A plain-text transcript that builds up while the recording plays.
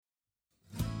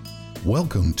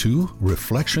Welcome to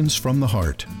Reflections from the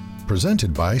Heart,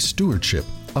 presented by Stewardship,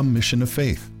 a Mission of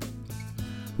Faith.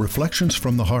 Reflections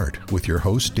from the Heart with your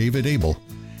host David Abel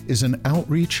is an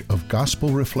outreach of gospel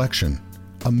reflection,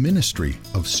 a ministry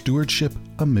of Stewardship,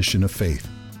 a Mission of Faith.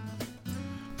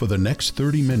 For the next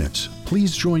 30 minutes,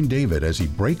 please join David as he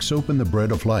breaks open the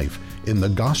bread of life in the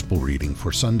gospel reading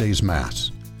for Sunday's Mass.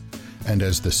 And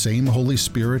as the same Holy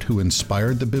Spirit who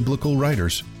inspired the biblical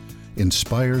writers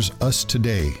inspires us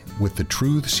today with the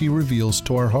truths he reveals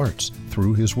to our hearts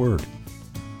through his word.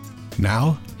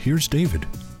 Now, here's David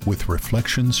with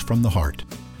Reflections from the Heart.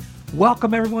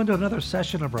 Welcome everyone to another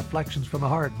session of Reflections from the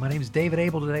Heart. My name is David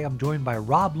Abel. Today I'm joined by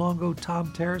Rob Longo,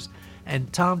 Tom Terrace,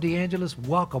 and Tom DeAngelis.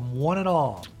 Welcome one and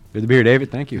all. Good to be here, David.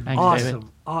 Thank you. Thanks, awesome, David.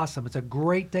 Awesome. It's a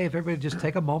great day if everybody just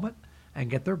take a moment and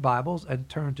get their Bibles and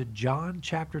turn to John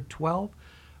chapter 12,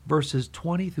 verses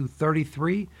 20 through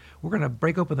 33. We're going to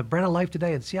break open the bread of life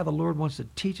today and see how the Lord wants to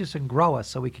teach us and grow us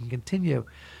so we can continue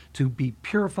to be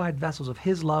purified vessels of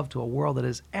His love to a world that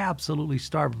is absolutely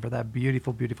starving for that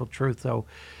beautiful, beautiful truth. So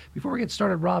before we get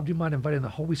started, Rob, do you mind inviting the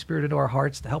Holy Spirit into our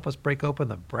hearts to help us break open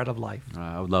the bread of life?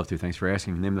 I would love to. Thanks for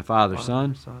asking. In the name of the Father,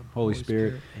 Son, Holy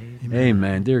Spirit.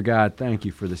 Amen. Dear God, thank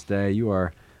you for this day. You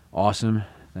are awesome.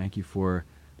 Thank you for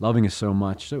loving us so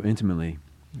much, so intimately.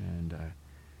 And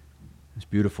it's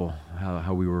beautiful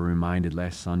how we were reminded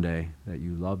last Sunday that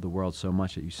you loved the world so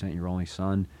much that you sent your only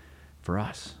Son for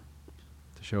us,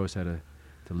 to show us how to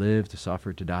live, to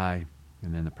suffer, to die,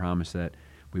 and then the promise that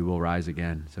we will rise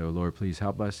again. So, Lord, please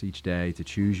help us each day to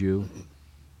choose you.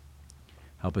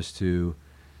 Help us to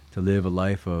live a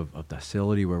life of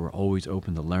docility where we're always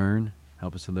open to learn.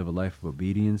 Help us to live a life of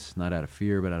obedience, not out of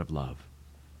fear, but out of love.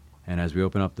 And as we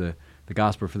open up the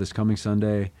gospel for this coming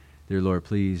Sunday, dear Lord,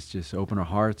 please just open our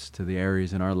hearts to the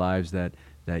areas in our lives that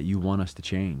you want us to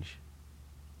change.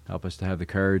 Help us to have the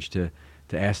courage to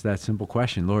ask that simple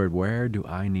question, Lord, where do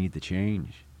I need to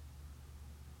change?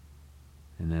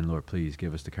 And then, Lord, please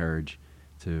give us the courage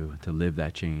to live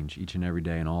that change each and every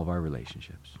day in all of our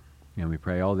relationships. And we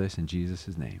pray all this in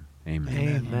Jesus' name. Amen.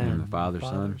 Amen. In the name of the Father,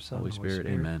 Son, Holy Spirit.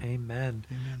 Amen. Amen.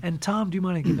 And Tom, do you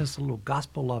mind giving us a little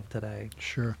gospel love today?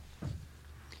 Sure.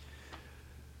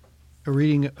 A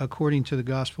reading according to the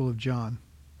Gospel of John.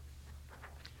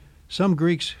 Some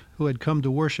Greeks who had come to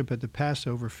worship at the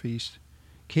Passover feast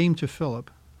came to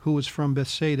Philip, who was from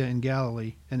Bethsaida in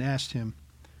Galilee, and asked him,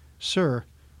 "Sir,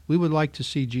 we would like to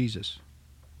see Jesus."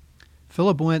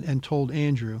 Philip went and told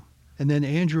Andrew, and then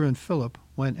Andrew and Philip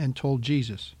went and told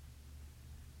Jesus.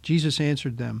 Jesus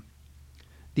answered them,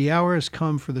 "The hour has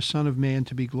come for the Son of Man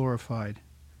to be glorified.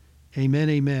 Amen,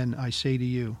 amen, I say to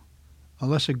you,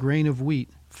 unless a grain of wheat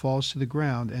falls to the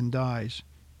ground and dies,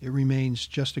 it remains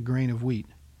just a grain of wheat.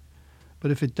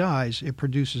 But if it dies, it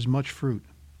produces much fruit.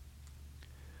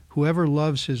 Whoever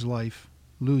loves his life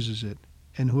loses it,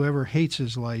 and whoever hates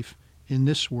his life in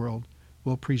this world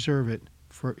will preserve it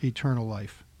for eternal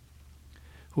life.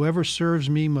 Whoever serves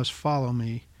me must follow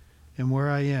me, and where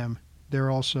I am, there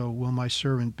also will my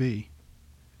servant be.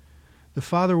 The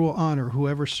Father will honor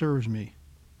whoever serves me.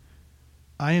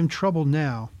 I am troubled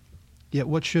now, yet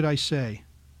what should I say?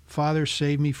 Father,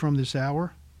 save me from this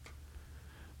hour?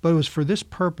 But it was for this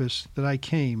purpose that I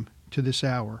came to this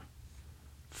hour.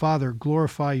 Father,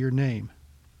 glorify your name."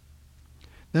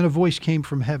 Then a voice came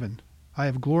from heaven. I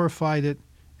have glorified it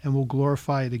and will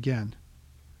glorify it again.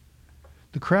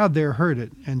 The crowd there heard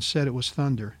it and said it was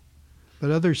thunder. But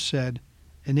others said,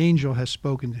 an angel has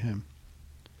spoken to him.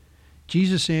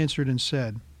 Jesus answered and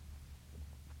said,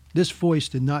 "This voice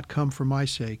did not come for my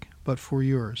sake, but for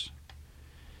yours.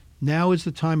 Now is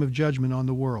the time of judgment on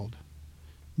the world.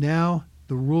 Now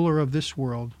the ruler of this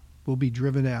world will be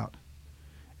driven out.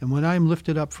 And when I am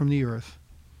lifted up from the earth,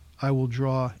 I will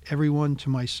draw everyone to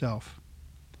myself."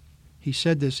 He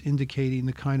said this indicating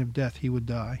the kind of death he would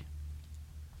die.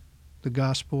 The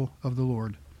Gospel of the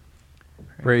Lord.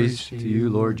 Praise to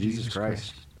you, Lord Jesus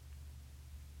Christ.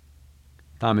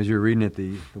 Tom, as you were reading it,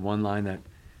 the one line that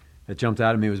jumped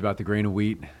out at me was about the grain of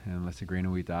wheat. And unless the grain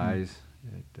of wheat dies,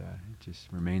 it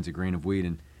just remains a grain of wheat.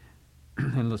 And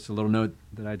just a little note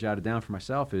that I jotted down for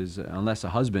myself is, unless a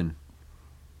husband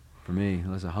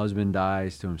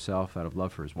dies to himself out of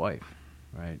love for his wife,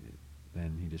 right,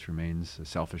 then he just remains a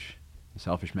selfish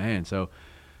man. So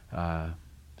I'm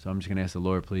just going to ask the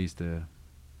Lord, please, to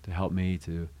help me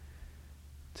to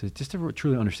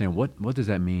truly understand what does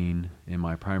that mean in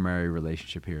my primary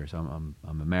relationship here. So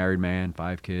I'm a married man,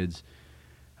 5 kids.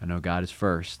 I know God is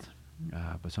first,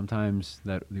 but sometimes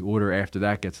the order after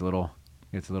that gets a little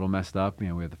messed up. We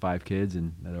have the 5 kids,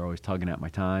 and they're always tugging at my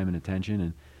time and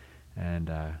attention, and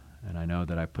I know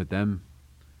that I put them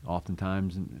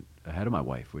oftentimes ahead of my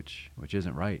wife, which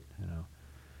isn't right,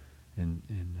 And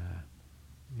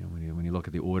when you look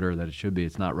at the order that it should be,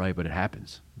 it's not right, but it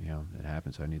happens. It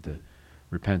happens. So I need to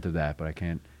repent of that, but I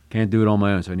can't do it on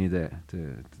my own. So I need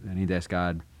to ask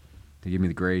God to give me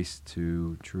the grace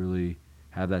to truly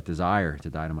have that desire to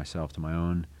die to myself, to my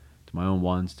own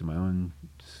wants, to my own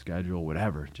schedule,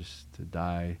 whatever, just to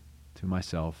die to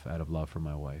myself out of love for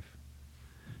my wife.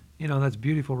 That's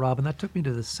beautiful, Rob. And that took me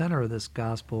to the center of this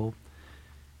gospel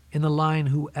in the line,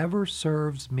 whoever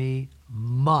serves me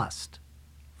must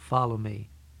follow me.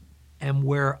 And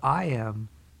where I am,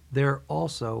 there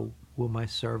also will my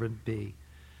servant be.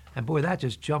 And boy, that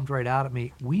just jumped right out at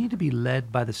me. We need to be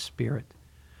led by the Spirit.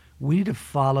 We need to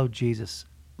follow Jesus,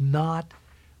 not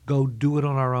go do it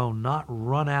on our own, not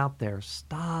run out there.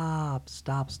 Stop.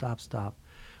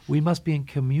 We must be in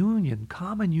communion,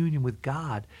 common union with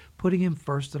God, putting him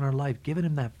first in our life, giving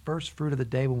him that first fruit of the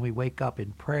day when we wake up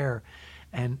in prayer.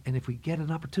 And if we get an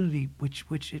opportunity, which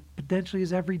it potentially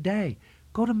is every day,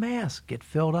 go to Mass, get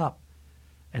filled up.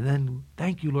 And then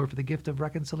thank you, Lord, for the gift of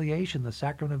reconciliation, the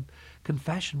sacrament of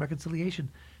confession,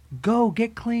 reconciliation. Go,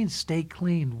 get clean, stay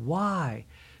clean. Why?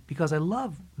 Because I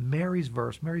love Mary's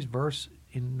verse. Mary's verse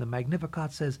in the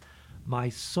Magnificat says, my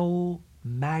soul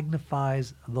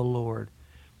magnifies the Lord.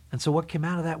 And so what came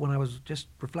out of that when I was just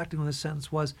reflecting on this sentence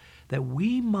was that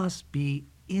we must be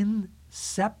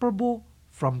inseparable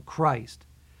from Christ.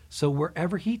 So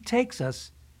wherever he takes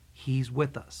us, he's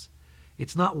with us.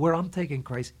 It's not where I'm taking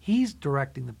Christ. He's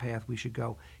directing the path we should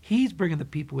go. He's bringing the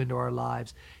people into our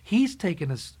lives. He's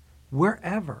taking us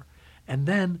wherever. And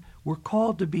then we're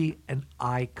called to be an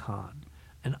icon.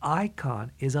 An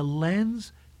icon is a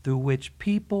lens through which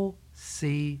people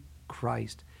see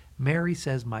Christ. Mary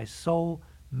says, my soul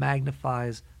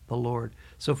magnifies the Lord.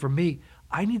 So for me,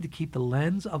 I need to keep the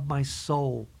lens of my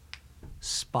soul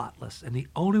spotless. And the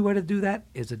only way to do that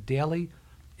is a daily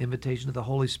invitation of the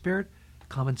Holy Spirit.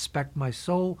 Come inspect my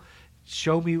soul.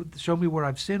 Show me where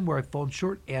I've sinned, where I've fallen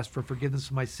short. Ask for forgiveness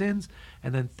of my sins.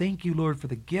 And then thank you, Lord, for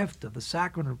the gift of the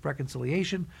sacrament of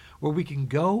reconciliation, where we can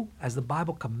go, as the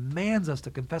Bible commands us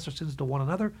to confess our sins to one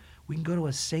another. We can go to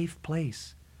a safe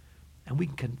place. And we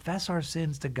can confess our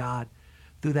sins to God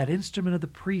through that instrument of the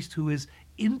priest who is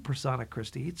in persona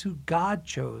Christi. It's who God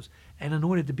chose and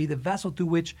anointed to be the vessel through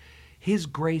which his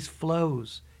grace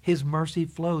flows, his mercy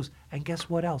flows, and guess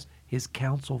what else? His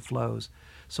counsel flows.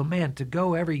 So man, to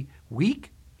go every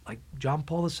week, like John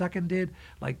Paul II did,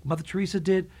 like Mother Teresa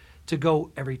did, to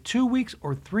go every 2 weeks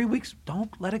or 3 weeks,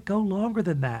 don't let it go longer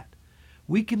than that.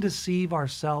 We can deceive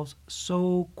ourselves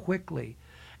so quickly.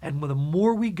 And the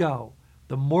more we go,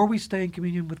 the more we stay in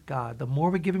communion with God, the more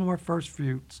we give him our first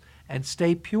fruits and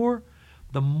stay pure,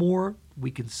 the more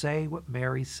we can say what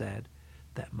Mary said,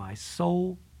 that my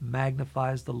soul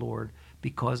magnifies the Lord,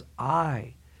 because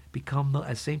I become,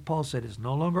 as St. Paul said, it's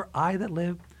no longer I that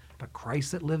live, but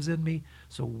Christ that lives in me.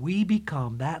 So we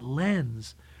become that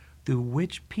lens through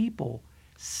which people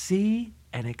see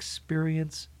and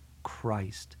experience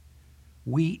Christ.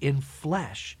 We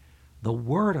enflesh the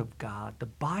Word of God, the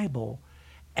Bible,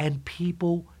 and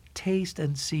people taste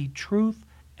and see truth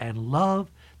and love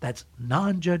that's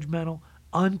non-judgmental,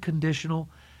 unconditional,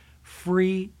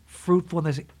 free, fruitful, and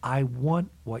they say, I want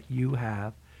what you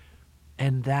have.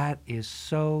 And that is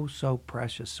so, so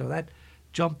precious. So that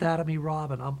jumped out at me,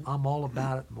 Rob, and I'm all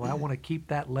about it. Well, I want to keep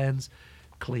that lens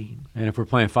clean. And if we're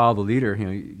playing follow the leader,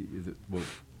 what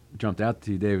jumped out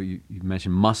to you, David, you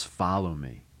mentioned must follow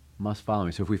me. Must follow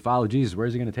me. So if we follow Jesus,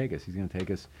 where's he going to take us? He's going to take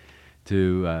us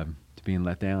to being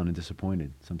let down and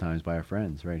disappointed, sometimes by our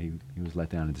friends, right? He was let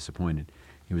down and disappointed.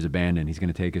 He was abandoned. He's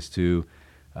going to take us to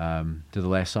the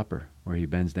Last Supper, where he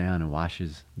bends down and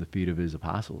washes the feet of his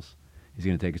apostles. He's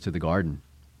going to take us to the garden,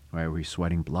 right, where he's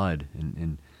sweating blood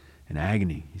in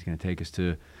agony. He's going to take us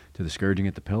to the scourging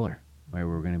at the pillar, right,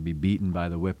 where we're going to be beaten by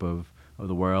the whip of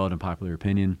the world and popular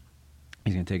opinion.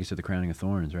 He's going to take us to the crowning of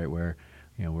thorns, right, where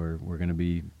we're going to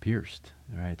be pierced,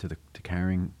 right, to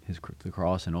carrying the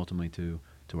cross and ultimately to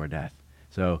our death.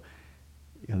 So,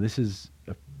 this is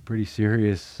a pretty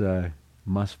serious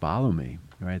must follow me,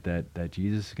 right? That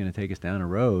Jesus is going to take us down a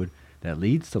road that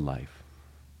leads to life,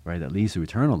 right? That leads to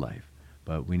eternal life.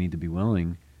 But we need to be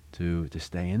willing to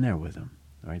stay in there with him,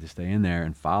 right? To stay in there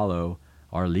and follow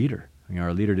our leader.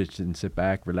 Our leader didn't sit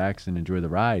back, relax, and enjoy the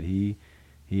ride. He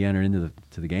entered into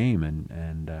the game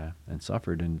and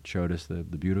suffered and showed us the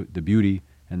beauty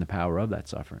and the power of that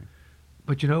suffering.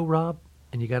 But Rob,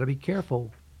 and you got to be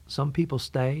careful. Some people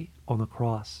stay on the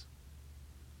cross,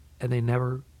 and they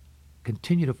never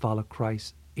continue to follow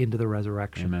Christ into the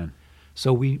resurrection. Amen.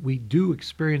 So we do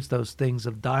experience those things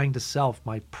of dying to self,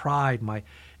 my pride, my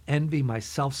envy, my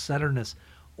self-centeredness,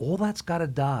 all that's got to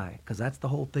die, because that's the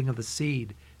whole thing of the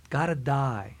seed. It's got to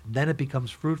die. Then it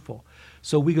becomes fruitful.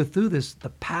 So we go through this, the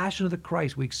passion of the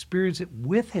Christ. We experience it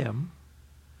with him,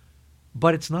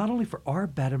 but it's not only for our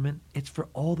betterment, it's for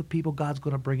all the people God's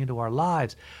going to bring into our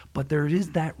lives. But there is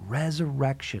that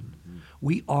resurrection.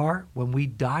 We are, when we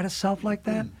die to self like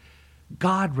that,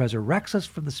 God resurrects us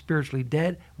from the spiritually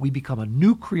dead. We become a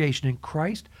new creation in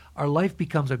Christ. Our life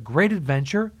becomes a great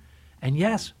adventure. And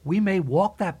yes, we may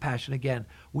walk that passion again.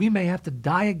 We may have to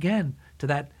die again to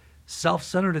that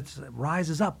self-centered that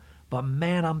rises up. But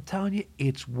man, I'm telling you,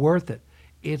 it's worth it.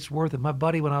 It's worth it. My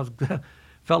buddy, when I was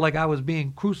felt like I was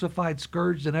being crucified,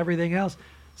 scourged, and everything else,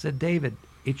 said, David,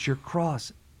 it's your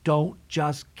cross. Don't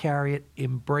just carry it,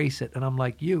 embrace it. And I'm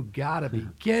like, you gotta be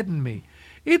kidding me.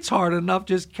 It's hard enough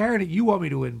just carrying it. You want me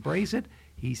to embrace it?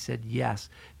 He said, yes,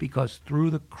 because through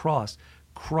the cross,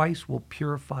 Christ will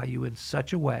purify you in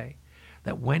such a way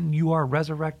that when you are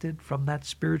resurrected from that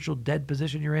spiritual dead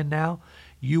position you're in now,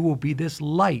 you will be this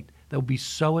light that will be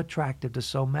so attractive to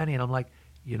so many. And I'm like,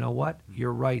 you know what?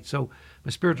 You're right. So my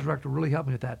spiritual director really helped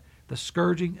me with that. The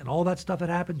scourging and all that stuff that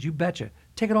happens, you betcha.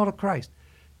 Take it all to Christ.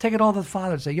 Take it all to the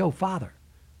Father and say, yo, Father,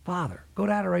 go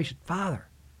to adoration. Father,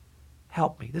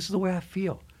 help me. This is the way I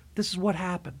feel. This is what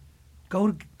happened.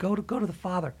 Go to the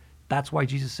Father. That's why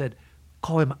Jesus said,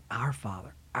 call him our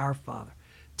Father, our Father.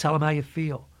 Tell him how you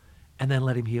feel, and then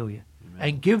let him heal you. Amen.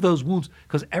 And give those wounds,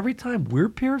 because every time we're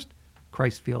pierced,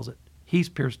 Christ feels it. He's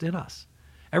pierced in us.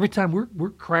 Every time we're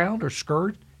crowned or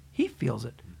scourged, he feels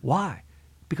it. Why?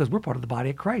 Because we're part of the body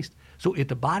of Christ. So if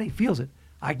the body feels it,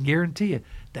 I can guarantee you,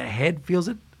 the head feels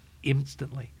it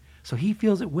instantly. So he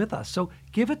feels it with us. So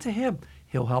give it to him.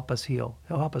 He'll help us heal.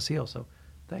 He'll help us heal. So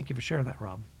thank you for sharing that,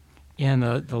 Rob. Yeah, and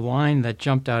the line that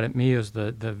jumped out at me is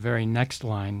the very next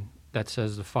line that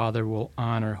says, the Father will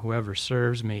honor whoever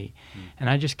serves me. And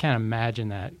I just can't imagine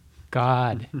that.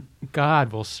 God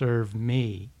will serve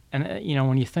me. And,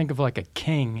 when you think of like a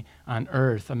king on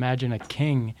earth, imagine a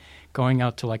king going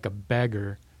out to like a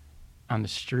beggar on the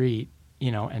street,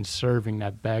 and serving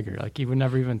that beggar. Like, you would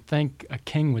never even think a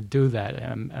king would do that.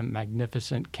 A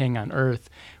magnificent king on earth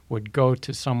would go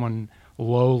to someone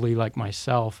lowly like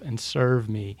myself and serve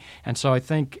me. And so I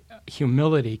think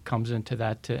humility comes into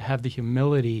that, to have the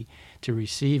humility to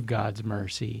receive God's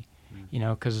mercy,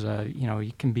 because,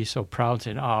 you can be so proud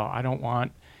saying, oh, I don't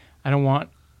want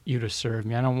you to serve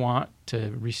me. I don't want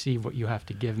to receive what you have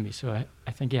to give me. So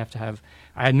I think you have to have,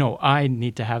 I know I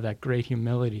need to have that great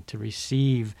humility to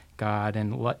receive God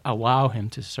and allow him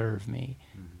to serve me.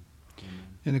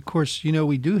 And of course,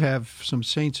 we do have some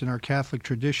saints in our Catholic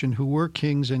tradition who were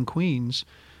kings and queens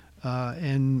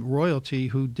and royalty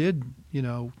who did,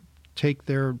 take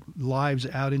their lives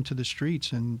out into the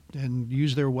streets and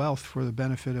use their wealth for the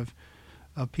benefit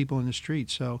of people in the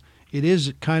streets. So it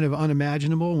is kind of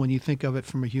unimaginable when you think of it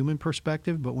from a human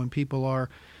perspective, but when people are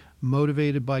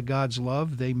motivated by God's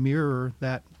love, they mirror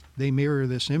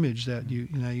this image that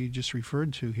you just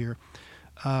referred to here.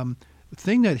 The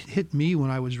thing that hit me when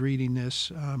I was reading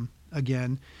this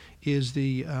again is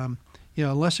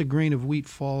unless a grain of wheat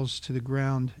falls to the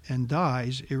ground and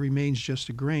dies, it remains just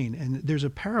a grain. And there's a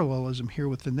parallelism here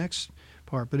with the next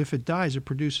part. But if it dies, it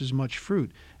produces much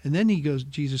fruit. And then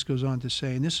Jesus goes on to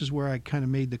say, and this is where I kind of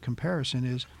made the comparison,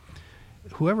 is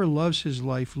whoever loves his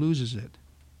life loses it.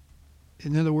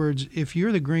 In other words, if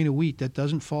you're the grain of wheat that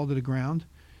doesn't fall to the ground,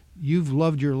 you've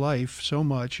loved your life so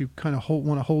much, you kind of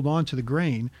want to hold on to the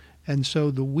grain, and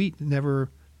so the wheat never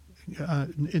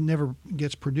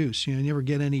gets produced. You never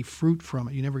get any fruit from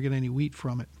it. You never get any wheat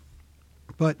from it.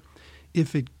 But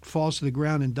if it falls to the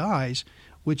ground and dies,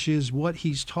 which is what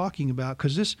he's talking about,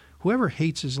 because whoever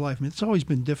hates his life, it's always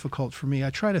been difficult for me.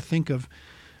 I try to think of,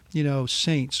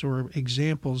 saints or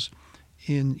examples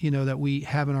that we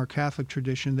have in our Catholic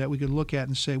tradition that we could look at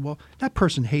and say, well, that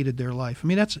person hated their life. I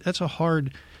mean, that's a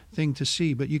hard thing to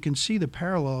see, but you can see the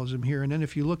parallelism here. And then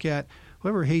if you look at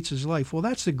whoever hates his life, well,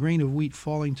 that's the grain of wheat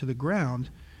falling to the ground,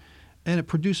 and it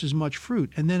produces much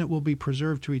fruit, and then it will be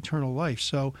preserved to eternal life.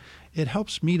 So it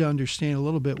helps me to understand a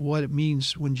little bit what it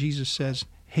means when Jesus says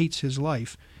hates his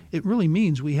life. It really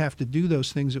means we have to do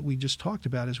those things that we just talked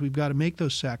about, is we've got to make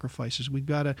those sacrifices. We've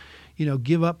got to,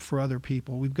 give up for other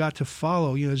people. We've got to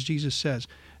follow, as Jesus says,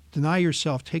 deny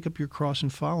yourself, take up your cross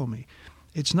and follow me.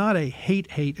 It's not a hate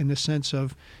in the sense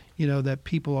of, that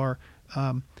people are,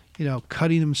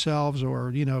 cutting themselves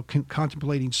or,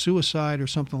 contemplating suicide or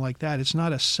something like that. It's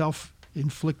not a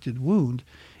self-inflicted wound.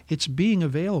 It's being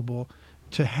available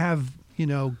to have,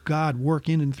 God work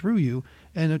in and through you.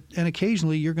 And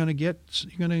occasionally you're going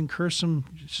to incur some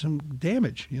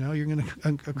damage. You're going to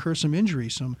incur some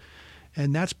injury,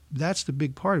 And that's the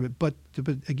big part of it. But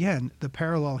again, the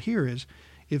parallel here is,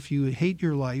 if you hate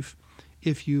your life,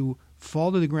 if you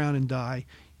fall to the ground and die,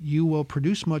 you will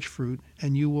produce much fruit,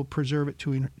 and you will preserve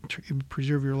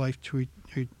your life to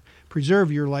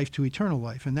eternal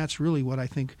life. And that's really what I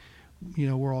think,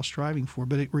 we're all striving for.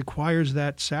 But it requires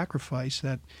that sacrifice,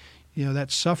 that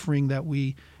suffering that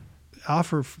we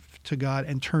offer to God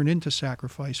and turn into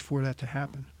sacrifice for that to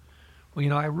happen.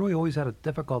 Well, I really always had a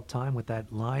difficult time with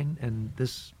that line, and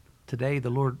today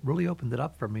the Lord really opened it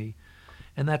up for me,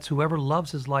 and that's whoever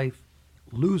loves his life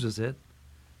loses it,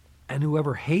 and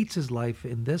whoever hates his life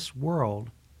in this world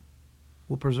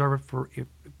will preserve it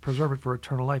for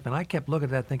eternal life. And I kept looking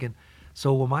at that thinking,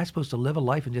 so am I supposed to live a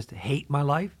life and just hate my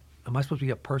life? Am I supposed to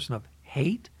be a person of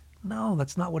hate? No,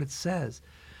 that's not what it says.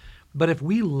 But if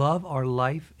we love our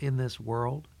life in this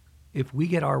world, if we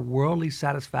get our worldly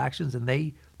satisfactions and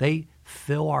they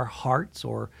fill our hearts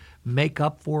or make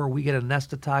up for, or we get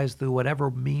anesthetized through whatever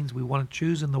means we want to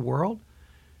choose in the world,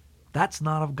 that's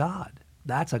not of God.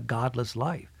 That's a godless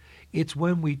life. It's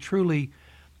when we truly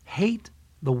hate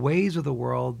the ways of the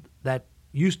world that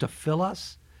used to fill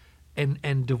us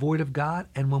and devoid of God,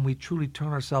 and when we truly turn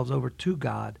ourselves over to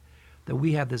God, that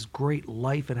we have this great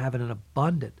life and have it in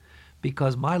abundance.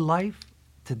 Because my life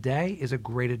today is a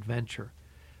great adventure.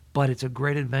 But it's a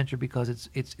great adventure because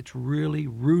it's really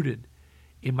rooted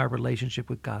in my relationship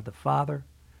with God the Father,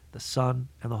 the Son,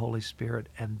 and the Holy Spirit.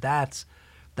 And that's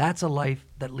a life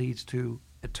that leads to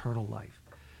eternal life.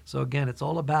 So again, it's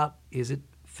all about, is it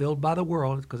filled by the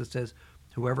world? Because it says,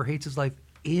 whoever hates his life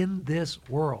in this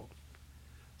world.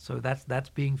 So that's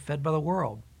being fed by the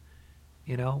world.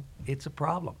 It's a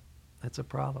problem. That's a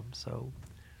problem. So,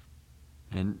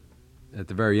 and at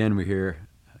the very end we hear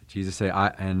Jesus say,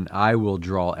 I will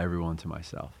draw everyone to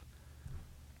myself.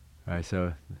 All right,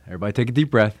 so everybody take a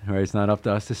deep breath. All right, it's not up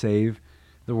to us to save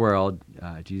the world.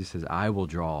 Jesus says, I will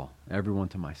draw everyone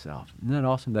to myself. Isn't that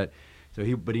awesome? But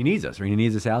he needs us. Right? He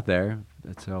needs us out there.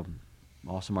 That's how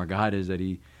awesome our God is, that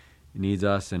he needs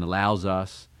us and allows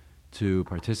us to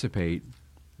participate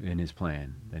in his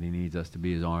plan, that he needs us to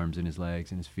be his arms and his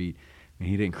legs and his feet. And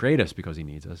he didn't create us because he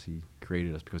needs us. He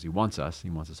created us because he wants us. He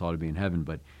wants us all to be in heaven,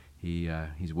 but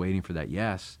he's waiting for that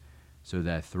yes, so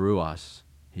that through us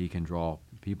he can draw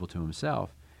people to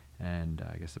himself. And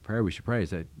I guess the prayer we should pray is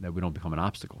that we don't become an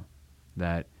obstacle,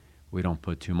 that we don't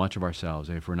put too much of ourselves.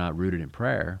 If we're not rooted in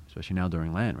prayer, especially now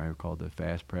during Lent, right? We're called to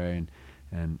fast, pray,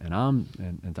 and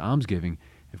to almsgiving.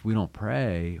 If we don't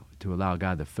pray to allow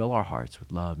God to fill our hearts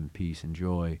with love and peace and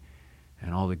joy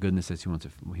and all the goodness that he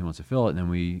wants to fill it, and then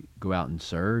we go out and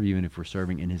serve, even if we're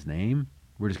serving in his name,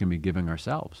 we're just going to be giving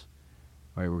ourselves.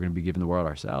 Right, we're going to be giving the world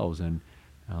ourselves, and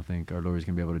I don't think our Lord is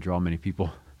going to be able to draw many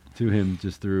people to him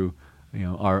just through,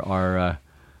 our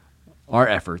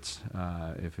efforts.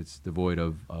 If it's devoid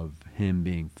of him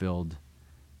being filled,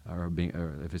 or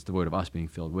if it's devoid of us being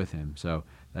filled with him. So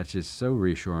that's just so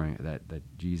reassuring that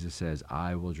Jesus says,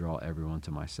 "I will draw everyone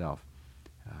to myself."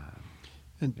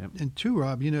 And too,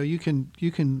 Rob, you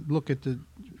can look at the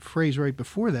phrase right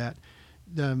before that.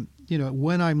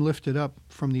 When I'm lifted up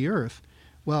from the earth.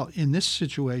 Well, in this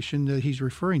situation that he's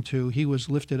referring to, he was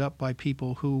lifted up by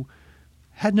people who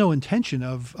had no intention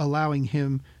of allowing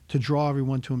him to draw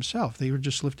everyone to himself. They were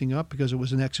just lifting up because it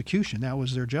was an execution. That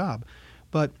was their job.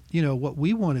 But, what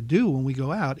we want to do when we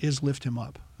go out is lift him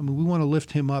up. I mean, we want to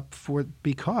lift him up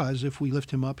because if we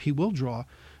lift him up, he will draw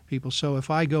people. So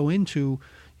if I go into,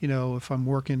 if I'm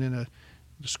working in a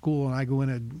school and I go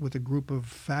in with a group of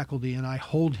faculty and I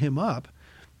hold him up,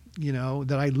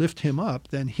 that I lift him up,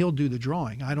 then he'll do the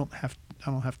drawing. I don't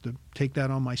have to take that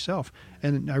on myself,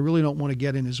 and I really don't want to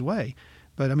get in his way.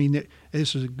 But I mean,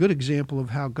 this is a good example of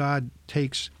how God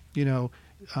takes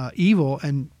evil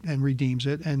and redeems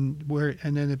it, and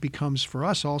then it becomes for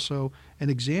us also an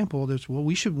example that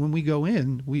we should, when we go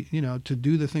in, to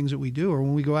do the things that we do, or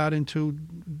when we go out into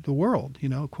the world,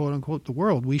 quote unquote the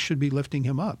world, we should be lifting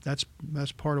him up. That's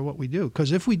part of what we do,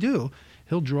 because if we do,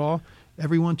 he'll draw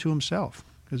everyone to himself.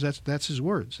 Because that's his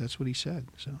words. That's what he said.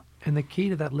 So, and the key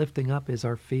to that lifting up is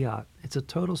our fiat. It's a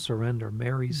total surrender.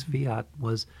 Mary's fiat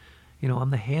was,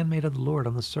 I'm the handmaid of the Lord.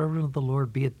 I'm the servant of the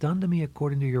Lord. Be it done to me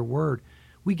according to your word.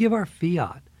 We give our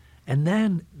fiat. And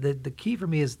then the key for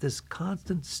me is this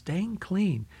constant staying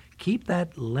clean. Keep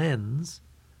that lens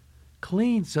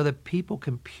clean so that people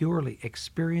can purely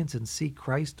experience and see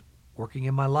Christ working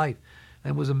in my life.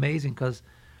 And it was amazing because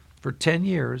for 10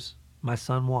 years, my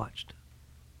son watched.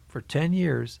 For 10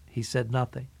 years, he said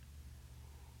nothing.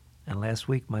 And last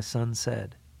week, my son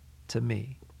said to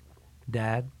me,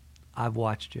 Dad, I've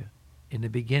watched you. In the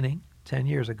beginning, 10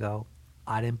 years ago,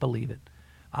 I didn't believe it.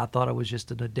 I thought it was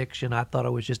just an addiction. I thought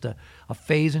it was just a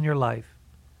phase in your life.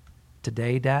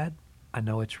 Today, Dad, I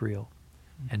know it's real.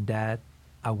 And Dad,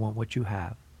 I want what you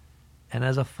have. And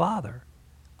as a father,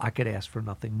 I could ask for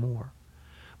nothing more.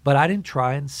 But I didn't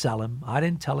try and sell him. I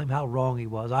didn't tell him how wrong he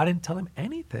was. I didn't tell him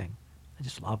anything. I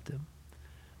just loved him.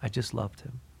 I just loved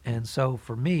him. And so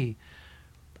for me,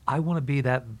 I want to be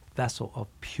that vessel of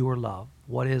pure love.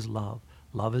 What is love?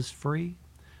 Love is free.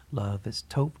 Love is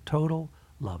total.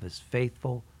 Love is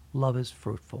faithful. Love is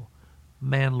fruitful.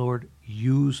 Man, Lord,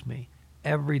 use me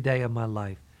every day of my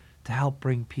life to help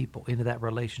bring people into that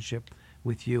relationship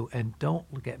with you. And don't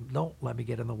let me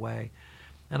get in the way.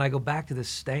 And I go back to this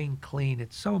staying clean.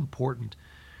 It's so important.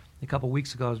 A couple of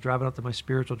weeks ago, I was driving up to my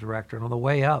spiritual director, and on the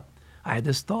way up, I had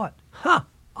this thought,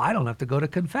 I don't have to go to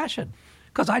confession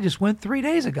because I just went 3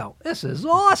 days ago. This is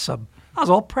awesome. I was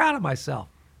all proud of myself.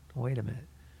 Wait a minute.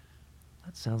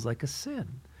 That sounds like a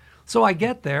sin. So I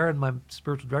get there, and my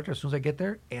spiritual director, as soon as I get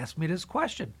there, asked me this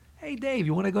question. Hey, Dave,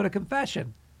 you want to go to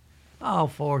confession? Oh,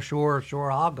 for sure,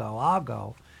 I'll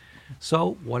go.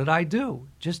 So what did I do?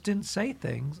 Just didn't say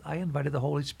things. I invited the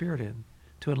Holy Spirit in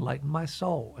to enlighten my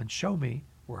soul and show me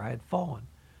where I had fallen.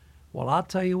 Well, I'll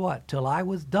tell you what, till I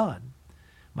was done,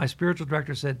 my spiritual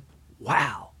director said,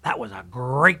 wow, that was a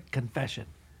great confession.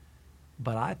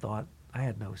 But I thought I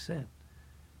had no sin.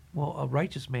 Well, a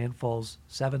righteous man falls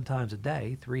 7 times a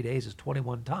day. 3 days is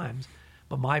 21 times.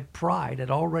 But my pride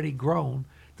had already grown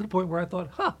to the point where I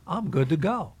thought, I'm good to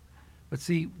go. But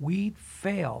see, we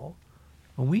fail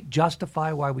when we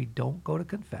justify why we don't go to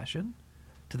confession,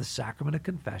 to the sacrament of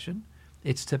confession.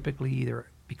 It's typically either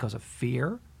because of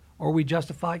fear, or we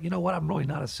justify, you know what, I'm really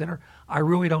not a sinner. I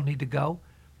really don't need to go.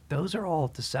 Those are all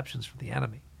deceptions from the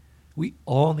enemy. We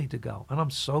all need to go. And I'm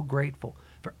so grateful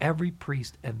for every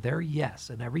priest and their yes,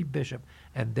 and every bishop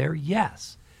and their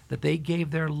yes, that they gave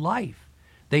their life.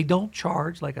 They don't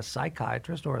charge like a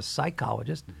psychiatrist or a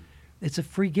psychologist. It's a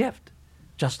free gift,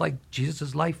 just like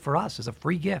Jesus' life for us is a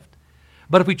free gift.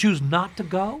 But if we choose not to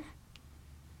go,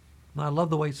 and I love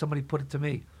the way somebody put it to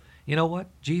me, you know what?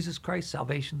 Jesus Christ's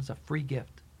salvation is a free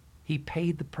gift. He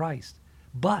paid the price.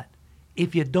 But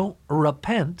if you don't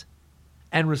repent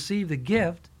and receive the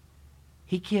gift,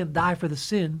 he can't die for the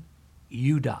sin.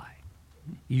 You die.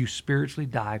 You spiritually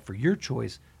die for your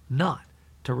choice not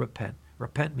to repent.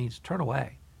 Repent means turn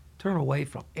away. Turn away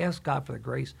from. Ask God for the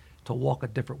grace to walk a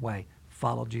different way.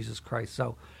 Follow Jesus Christ.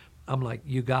 So I'm like,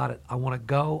 you got it. I want to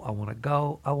go. I want to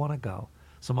go. I want to go.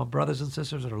 So my brothers and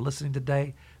sisters that are listening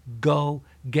today, go,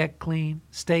 get clean,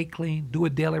 stay clean, do a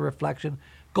daily reflection,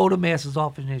 go to Mass as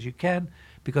often as you can,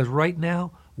 because right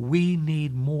now we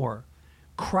need more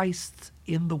Christ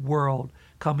in the world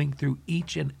coming through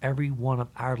each and every one of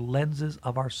our lenses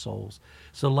of our souls.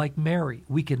 So like Mary,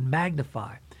 we can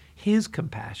magnify his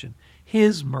compassion,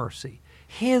 his mercy,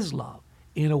 his love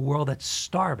in a world that's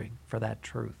starving for that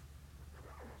truth.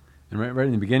 And right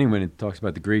in the beginning, when it talks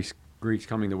about the Greeks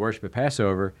coming to worship at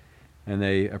Passover, and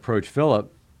they approached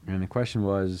Philip, and the question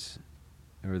was,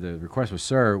 or the request was,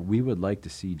 "Sir, we would like to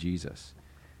see Jesus."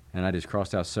 And I just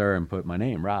crossed out "sir" and put my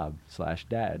name,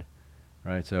 Rob/Dad.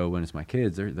 Right? So when it's my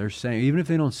kids, they're saying, even if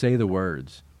they don't say the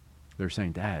words, they're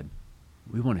saying, "Dad,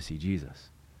 we want to see Jesus."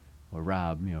 Or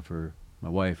Rob, for my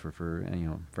wife, or for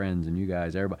friends and you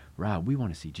guys, everybody, "Rob, we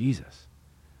want to see Jesus."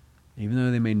 Even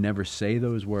though they may never say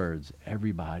those words,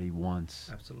 everybody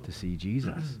wants to see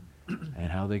Jesus.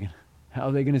 And how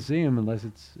are they going to see him unless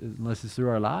it's through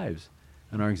our lives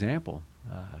and our example?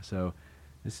 So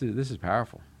this is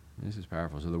powerful. This is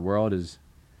powerful. So the world is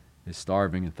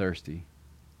starving and thirsting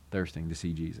to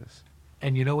see Jesus.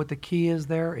 And you know what the key is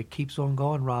there? It keeps on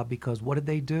going, Rob, because what did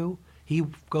they do? He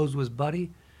goes to his buddy,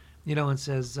 and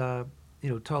says,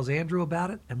 tells Andrew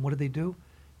about it. And what did they do?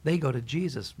 They go to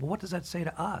Jesus. Well, what does that say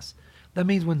to us? That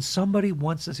means when somebody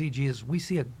wants to see Jesus, we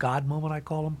see a God moment, I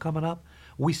call them, coming up.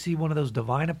 We see one of those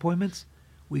divine appointments.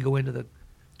 We go into the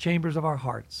chambers of our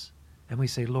hearts and we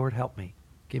say, Lord, help me.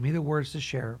 Give me the words to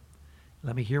share.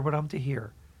 Let me hear what I'm to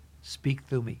hear. Speak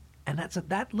through me. And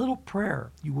that little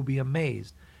prayer, you will be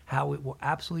amazed how it will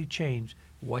absolutely change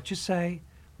what you say,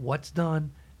 what's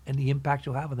done, and the impact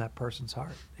you'll have on that person's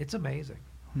heart. It's amazing.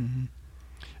 Mm-hmm.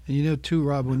 And too,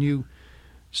 Rob, when you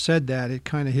said that, it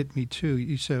kind of hit me too.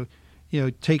 You said,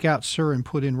 take out "sir" and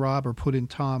put in Rob or put in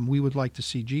Tom. We would like to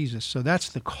see Jesus. So that's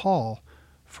the call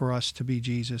for us to be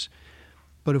Jesus.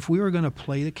 But if we were going to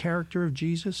play the character of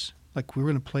Jesus, like we were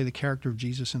going to play the character of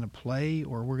Jesus in a play,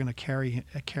 or we're going to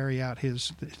carry out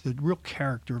the real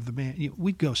character of the man,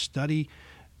 we'd go study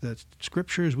the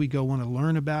scriptures. We go want to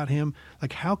learn about him.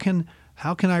 Like how can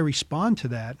I respond to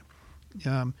that?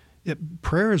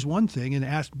 Prayer is one thing, and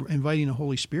inviting the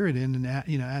Holy Spirit in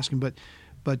and asking, but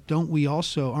but aren't we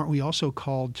also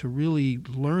called to really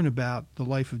learn about the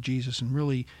life of Jesus and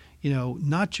really,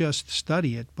 not just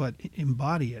study it, but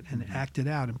embody it and act it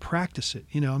out and practice it?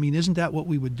 Isn't that what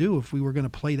we would do if we were going to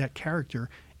play that character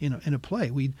in a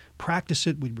play? We'd practice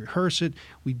it, we'd rehearse it,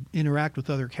 we'd interact with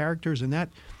other characters, and that,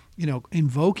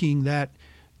 invoking that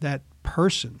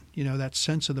person, that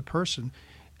sense of the person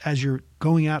as you're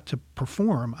going out to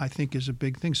perform, I think is a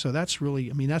big thing. So that's really,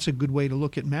 that's a good way to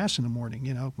look at Mass in the morning.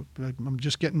 I'm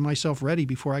just getting myself ready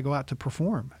before I go out to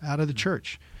perform out of the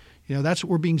church. That's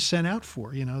what we're being sent out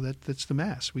for. That's the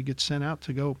Mass. We get sent out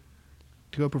to go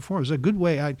perform. It's a good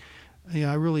way. I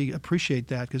really appreciate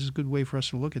that, because it's a good way for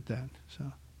us to look at that.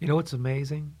 So what's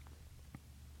amazing?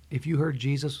 If you heard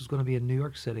Jesus was going to be in New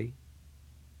York City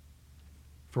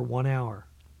for 1 hour,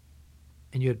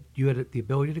 and you had the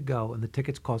ability to go, and the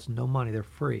tickets cost no money, they're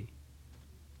free.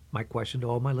 My question to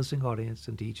all my listening audience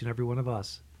and to each and every one of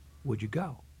us, would you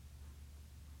go?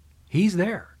 He's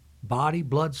there. Body,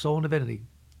 blood, soul, and divinity.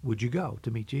 Would you go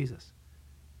to meet Jesus?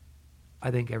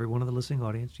 I think every one of the listening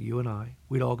audience, you and I,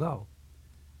 we'd all go.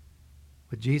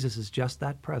 But Jesus is just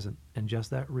that present and just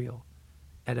that real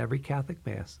at every Catholic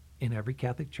Mass, in every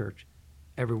Catholic church,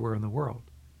 everywhere in the world.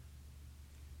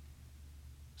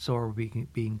 So are we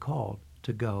being called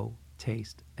to go,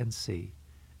 taste, and see,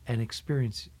 and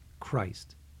experience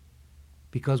Christ.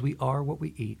 Because we are what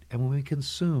we eat, and when we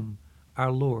consume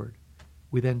our Lord,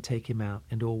 we then take him out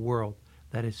into a world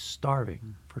that is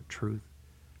starving for truth,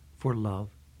 for love,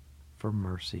 for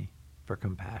mercy, for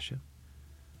compassion.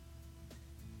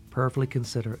 Prayerfully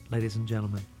consider it, ladies and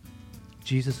gentlemen.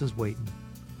 Jesus is waiting.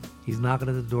 He's knocking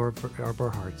at the door of our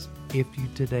hearts. If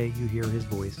today you hear his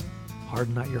voice,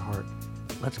 harden not your heart.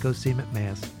 Let's go see him at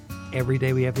Mass. Every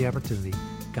day we have the opportunity.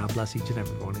 God bless each and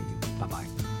every one of you. Bye-bye.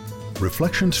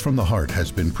 Reflections from the Heart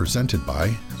has been presented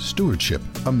by Stewardship,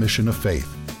 a Mission of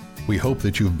Faith. We hope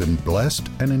that you've been blessed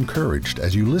and encouraged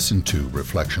as you listen to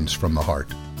Reflections from the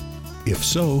Heart. If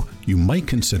so, you might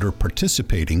consider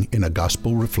participating in a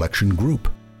gospel reflection group.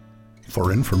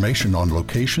 For information on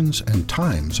locations and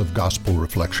times of gospel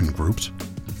reflection groups,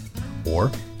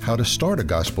 or how to start a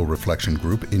gospel reflection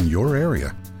group in your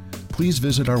area, please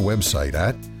visit our website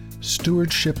at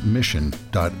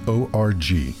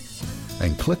stewardshipmission.org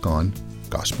and click on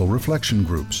Gospel Reflection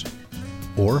Groups,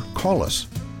 or call us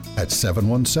at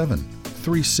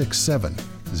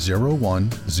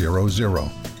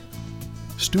 717-367-0100.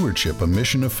 Stewardship, a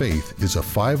Mission of Faith is a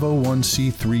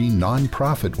 501c3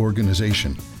 nonprofit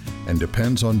organization and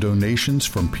depends on donations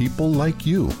from people like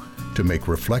you to make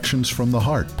Reflections from the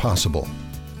Heart possible.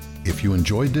 If you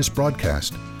enjoyed this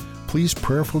broadcast, please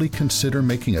prayerfully consider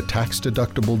making a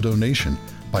tax-deductible donation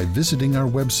by visiting our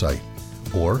website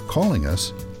or calling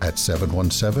us at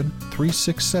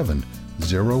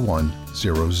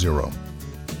 717-367-0100.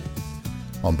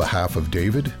 On behalf of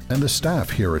David and the staff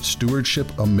here at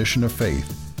Stewardship, a Mission of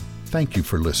Faith, thank you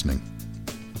for listening.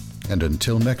 And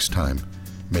until next time,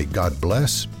 may God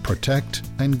bless, protect,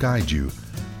 and guide you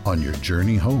on your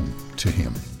journey home to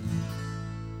Him.